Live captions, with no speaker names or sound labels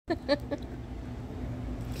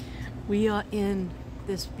We are in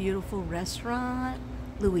this beautiful restaurant,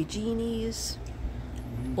 Luigins,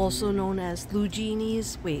 also known as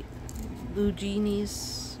Luigins. Wait,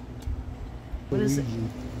 Luigins. What is it?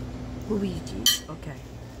 Luigins. Okay.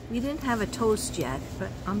 We didn't have a toast yet, but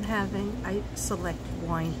I select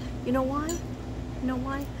wine. You know why? You know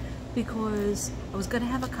why? Because I was gonna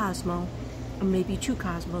have a Cosmo, or maybe 2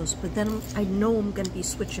 Cosmos, but then I know I'm gonna be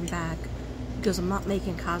switching back because I'm not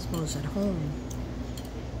making Cosmos at home.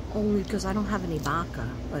 Only because I don't have any vodka,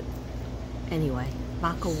 but anyway,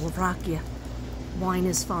 vodka will rock you. Wine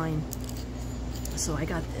is fine. So I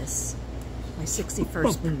got this, my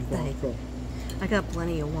 61st birthday. I got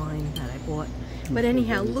plenty of wine that I bought. But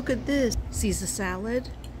anyhow, look at this. Caesar salad.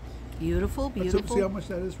 Beautiful, beautiful. See how much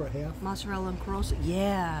that is for half? Mozzarella and Carosa.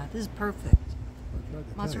 Yeah, this is perfect.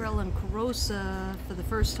 Mozzarella and Carosa for the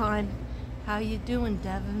first time. How you doing,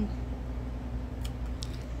 Devin?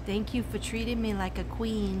 Thank you for treating me like a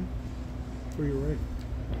queen. For your ring.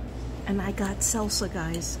 And I got salsa,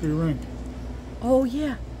 guys. For your ring. Oh,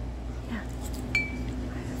 yeah. Yeah.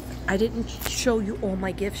 I didn't show you all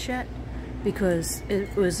my gifts yet because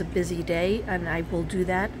it was a busy day, and I will do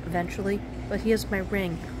that eventually. But here's my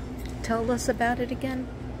ring. Tell us about it again.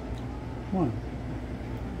 One.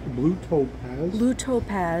 Blue topaz. Blue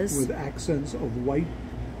topaz. With accents of white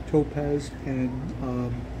topaz and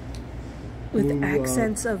with blue,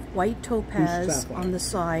 accents of white topaz on the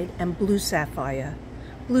side and blue sapphire.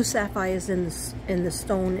 Blue sapphire is in the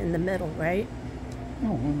stone in the middle, right?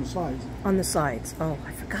 No, on the sides. On the sides. Oh,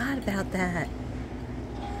 I forgot about that.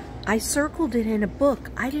 I circled it in a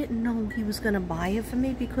book. I didn't know he was going to buy it for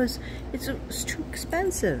me because it's too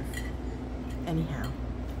expensive. Anyhow.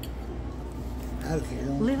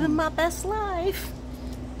 Living my best life.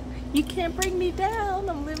 You can't bring me down.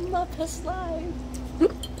 I'm living my best life.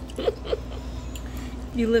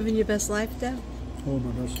 You living your best life, Dad? Oh,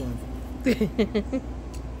 my best life.